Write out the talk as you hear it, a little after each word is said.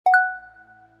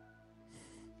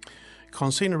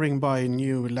considering buying a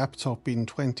new laptop in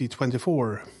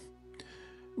 2024,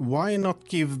 why not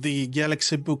give the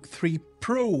Galaxy Book3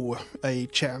 Pro a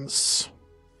chance?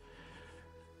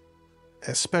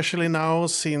 Especially now,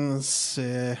 since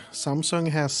Samsung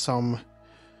has some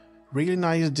really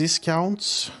nice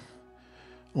discounts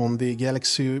on the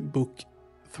Galaxy Book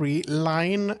 3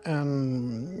 line,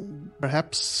 and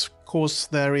perhaps because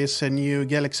there is a new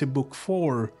Galaxy Book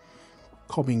 4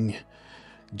 coming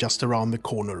just around the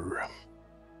corner.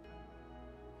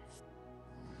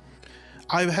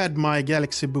 I've had my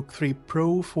Galaxy Book 3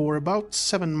 Pro for about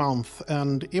 7 months,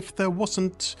 and if there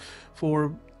wasn't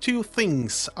for two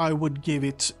things, I would give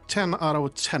it 10 out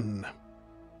of 10.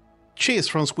 Cheers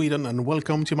from Sweden and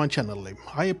welcome to my channel.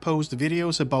 I post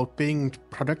videos about being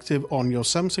productive on your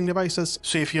Samsung devices,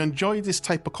 so if you enjoy this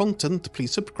type of content,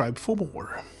 please subscribe for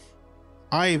more.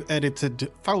 I've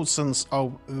edited thousands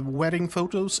of wedding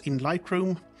photos in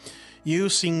Lightroom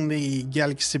using the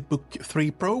Galaxy Book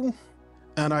 3 Pro,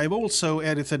 and I've also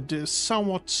edited a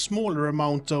somewhat smaller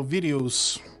amount of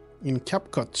videos in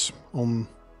CapCut on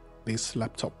this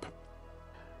laptop.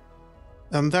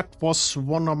 And that was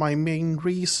one of my main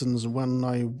reasons when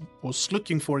I was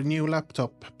looking for a new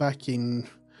laptop back in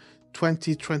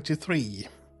 2023.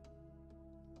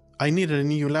 I needed a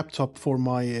new laptop for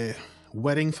my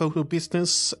wedding photo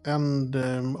business and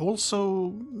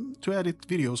also to edit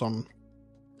videos on.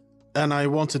 And I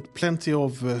wanted plenty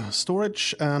of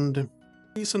storage and a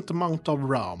decent amount of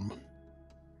RAM.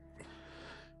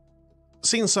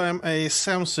 Since I'm a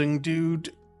Samsung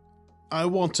dude, I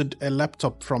wanted a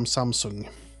laptop from Samsung.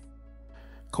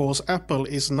 Cause Apple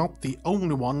is not the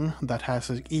only one that has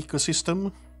an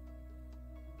ecosystem.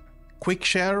 Quick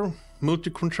share,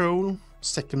 multi-control,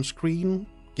 second screen,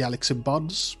 Galaxy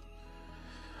Buds.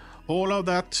 All of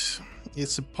that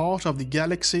is a part of the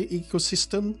Galaxy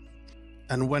ecosystem,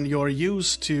 and when you're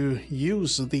used to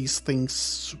use these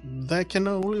things, there can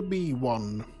only be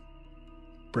one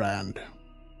brand.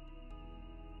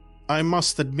 I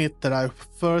must admit that I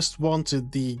first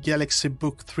wanted the Galaxy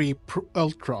Book 3 Pro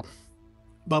Ultra,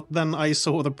 but then I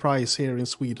saw the price here in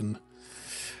Sweden.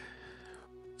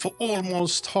 For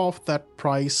almost half that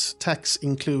price, tax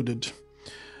included,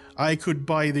 I could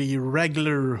buy the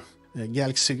regular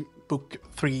Galaxy Book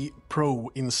 3 Pro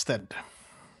instead.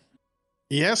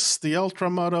 Yes, the Ultra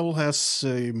model has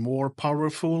a more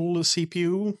powerful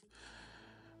CPU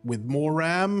with more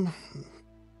RAM,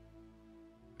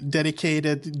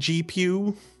 dedicated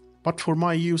GPU, but for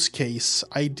my use case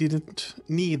I didn't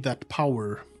need that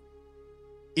power.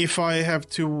 If I have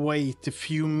to wait a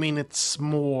few minutes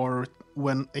more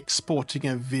when exporting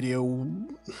a video,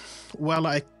 well,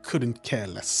 I couldn't care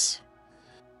less.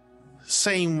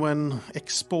 Same when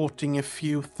exporting a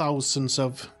few thousands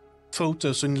of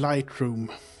photos in Lightroom.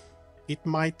 It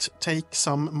might take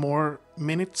some more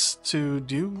minutes to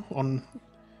do on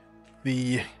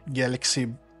the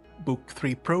Galaxy Book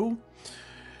 3 Pro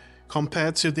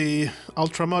compared to the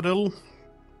Ultra model,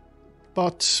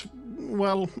 but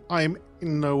well, I'm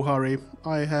in no hurry.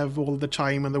 I have all the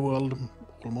time in the world,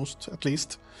 almost at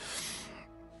least.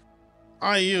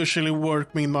 I usually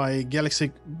work with my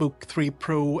Galaxy Book 3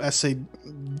 Pro as a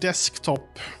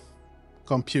desktop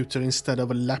computer instead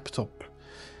of a laptop.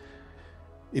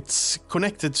 It's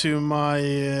connected to my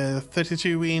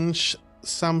 32-inch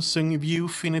Samsung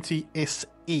Viewfinity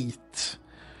S8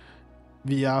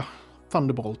 via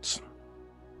Thunderbolt.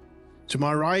 To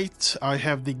my right, I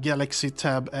have the Galaxy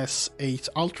Tab S8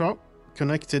 Ultra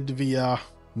connected via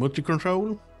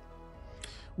multi-control,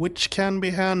 which can be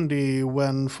handy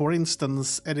when, for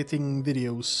instance, editing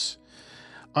videos.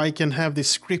 I can have the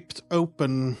script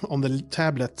open on the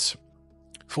tablet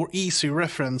for easy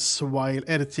reference while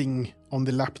editing on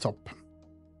the laptop.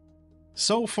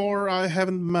 So far, I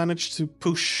haven't managed to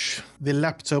push the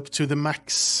laptop to the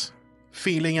max,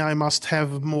 feeling I must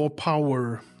have more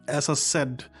power. As I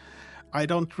said, I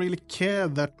don't really care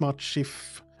that much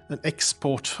if an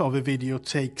export of a video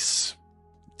takes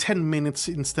 10 minutes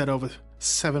instead of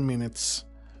 7 minutes.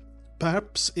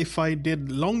 Perhaps if I did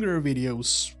longer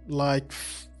videos, like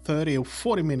 30 or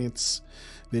 40 minutes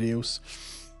videos,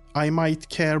 I might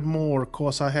care more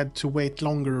cause I had to wait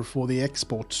longer for the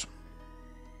export.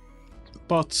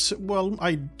 But, well,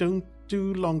 I don't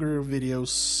do longer videos,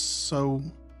 so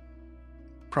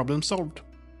problem solved.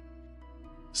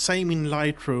 Same in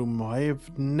Lightroom.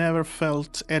 I've never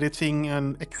felt editing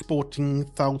and exporting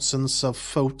thousands of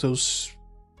photos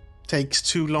takes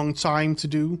too long time to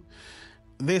do.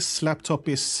 This laptop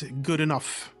is good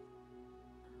enough.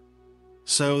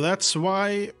 So that's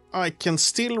why I can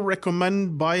still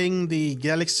recommend buying the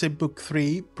Galaxy Book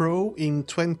 3 Pro in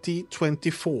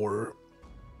 2024.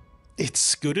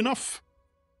 It's good enough.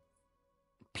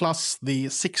 plus the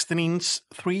 16-inch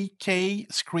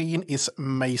 3K screen is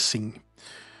amazing.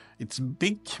 It's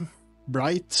big,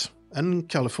 bright, and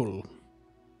colorful.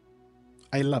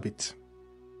 I love it.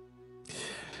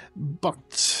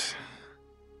 But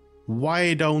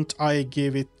why don't I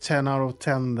give it 10 out of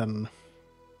 10 then?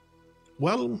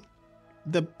 Well,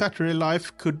 the battery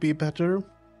life could be better,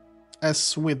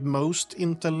 as with most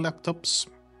Intel laptops.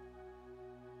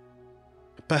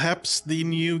 Perhaps the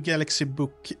new Galaxy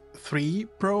Book3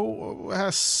 Pro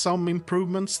has some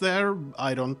improvements there,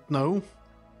 I don't know.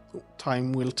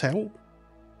 Time will tell.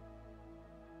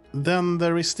 Then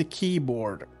there is the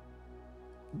keyboard.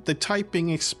 The typing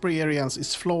experience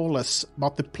is flawless,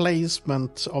 but the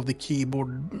placement of the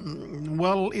keyboard,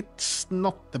 well, it's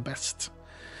not the best.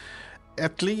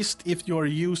 At least if you're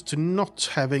used to not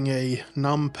having a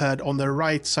numpad on the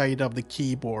right side of the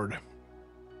keyboard.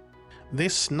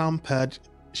 This numpad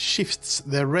shifts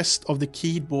the rest of the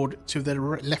keyboard to the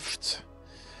left.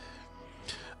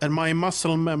 And my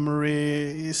muscle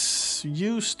memory is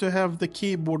used to have the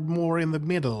keyboard more in the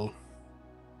middle.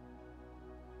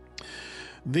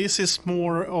 This is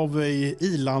more of a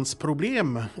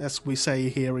ilandsproblem, as we say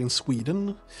here in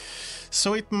Sweden.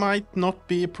 So it might not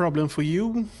be a problem for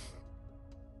you.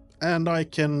 And I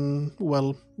can,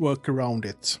 well, work around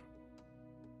it.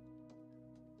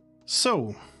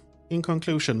 So, in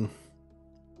conclusion,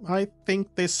 I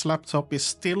think this laptop is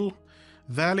still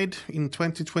valid in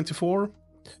 2024.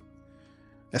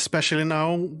 Especially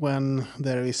now when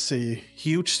there is a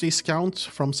huge discount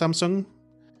from Samsung.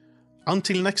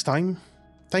 Until next time,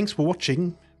 thanks for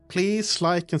watching. Please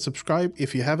like and subscribe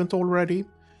if you haven't already.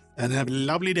 And have a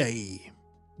lovely day.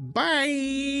 Bye!